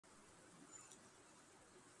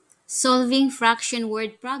Solving fraction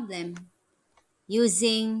word problem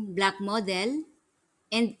using block model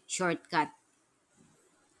and shortcut.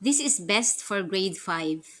 This is best for grade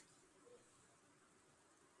 5.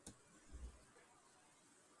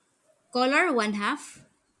 Color 1/2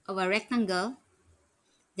 of a rectangle,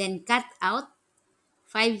 then cut out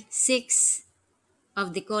 5/6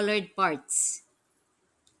 of the colored parts.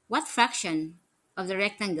 What fraction of the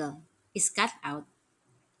rectangle is cut out?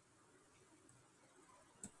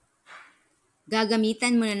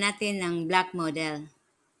 Gagamitan muna natin ng block model.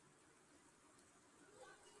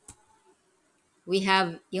 We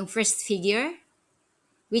have yung first figure,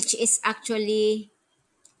 which is actually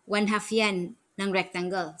 1/2 yan ng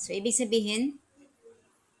rectangle. So, ibig sabihin,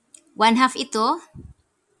 1/2 ito,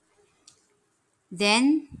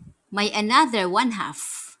 then may another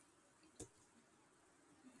 1/2.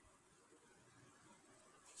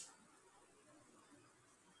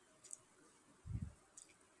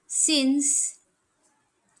 Since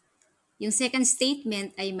yung second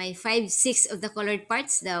statement ay may 5/6 of the colored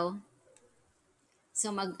parts daw,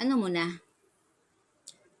 so mag-ano muna,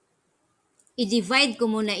 i-divide ko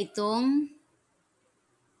muna itong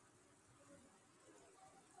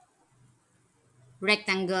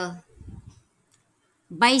rectangle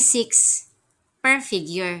by 6 per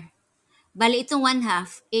figure. Bali itong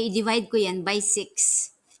 1/2, i-divide ko yan by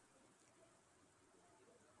 6.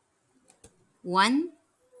 1,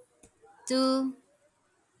 2,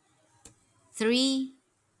 3,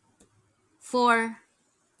 4,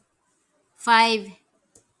 5,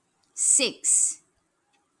 6.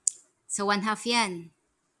 So, 1/2 yan.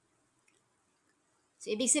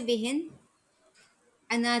 So, ibig sabihin,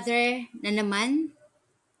 another na naman,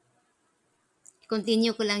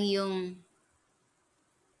 continue ko lang yung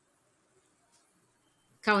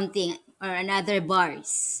counting or another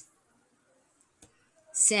bars.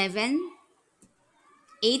 7,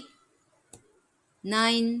 8,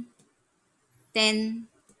 9, 10,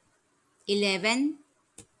 11,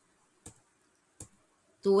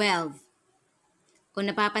 12. Kung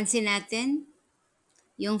napapansin natin,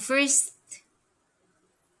 yung first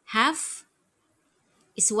half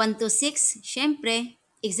is 1 to 6. Syempre,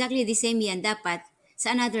 exactly the same yan dapat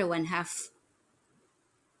sa another 1/2.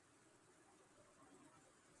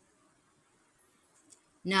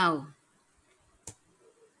 Now,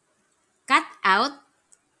 cut out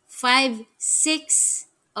 5/6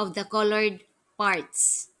 of the colored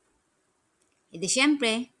parts. E di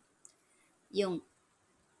syempre, yung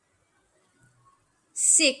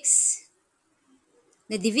 6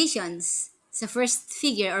 na divisions sa first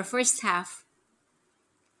figure or first half,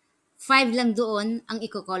 5 lang doon ang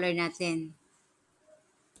i-color natin.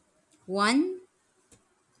 1,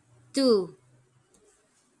 2,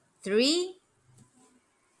 3,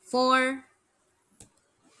 4,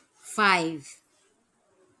 5.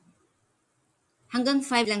 Hanggang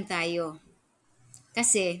 5 lang tayo.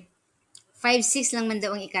 Kasi 5/6 lang man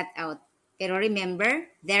daw ang i-cut out. Pero remember,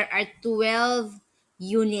 there are 12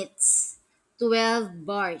 units, 12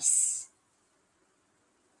 bars.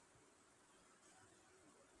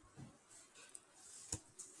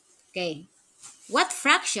 Okay. What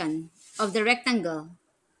fraction of the rectangle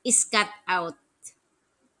is cut out?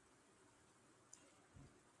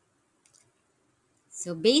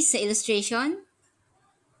 So, based sa illustration,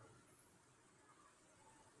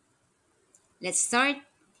 let's start.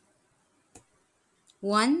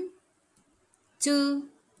 1, 2,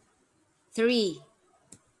 3,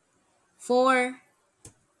 4,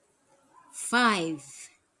 5.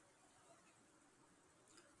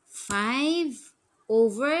 5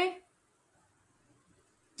 over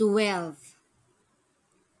 12.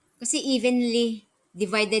 Kasi evenly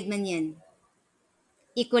divided man yan.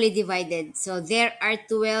 Equally divided. So, there are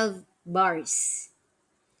 12 bars.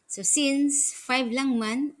 So, since 5 lang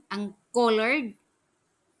man ang colored,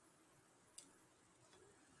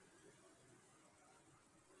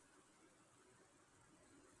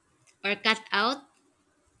 or cut out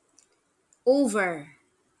over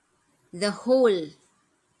the whole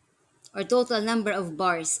or total number of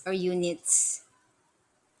bars or units.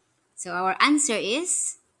 So, our answer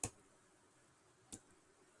is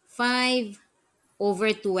 5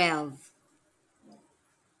 over 12.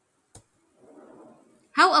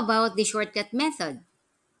 How about the shortcut method?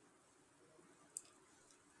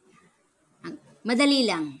 Madali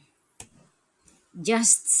lang.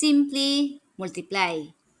 Just simply multiply.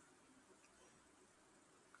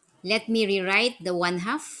 Let me rewrite the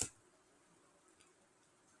 1/2,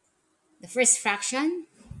 the first fraction,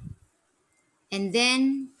 and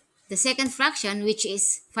then the second fraction, which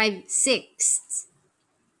is 5/6.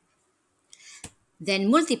 Then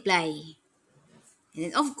multiply. And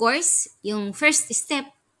then of course, yung first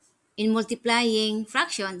step, in multiplying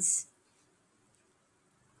fractions.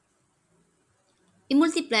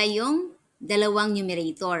 I-multiply yung dalawang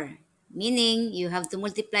numerator. Meaning, you have to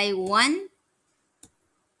multiply 1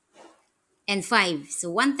 and 5.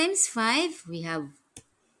 So 1 times 5, we have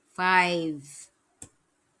 5.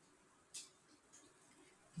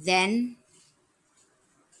 Then,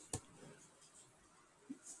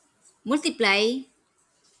 multiply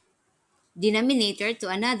denominator to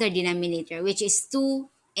another denominator, which is 2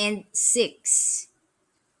 and 6.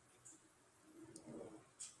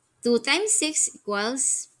 2 times 6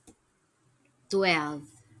 equals 12.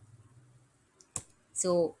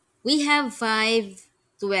 So, we have 5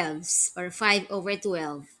 twelves or 5 over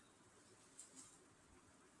 12.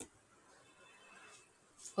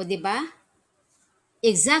 O, diba?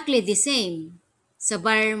 Exactly the same sa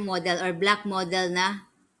bar model or block model na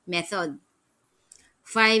method.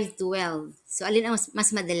 5 12. So, alin ang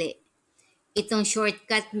mas madali? Itong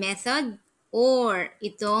shortcut method or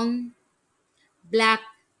itong block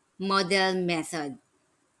model method?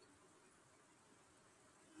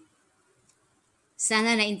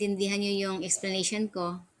 Sana naintindihan nyo yung explanation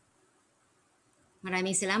ko.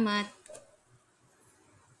 Maraming salamat.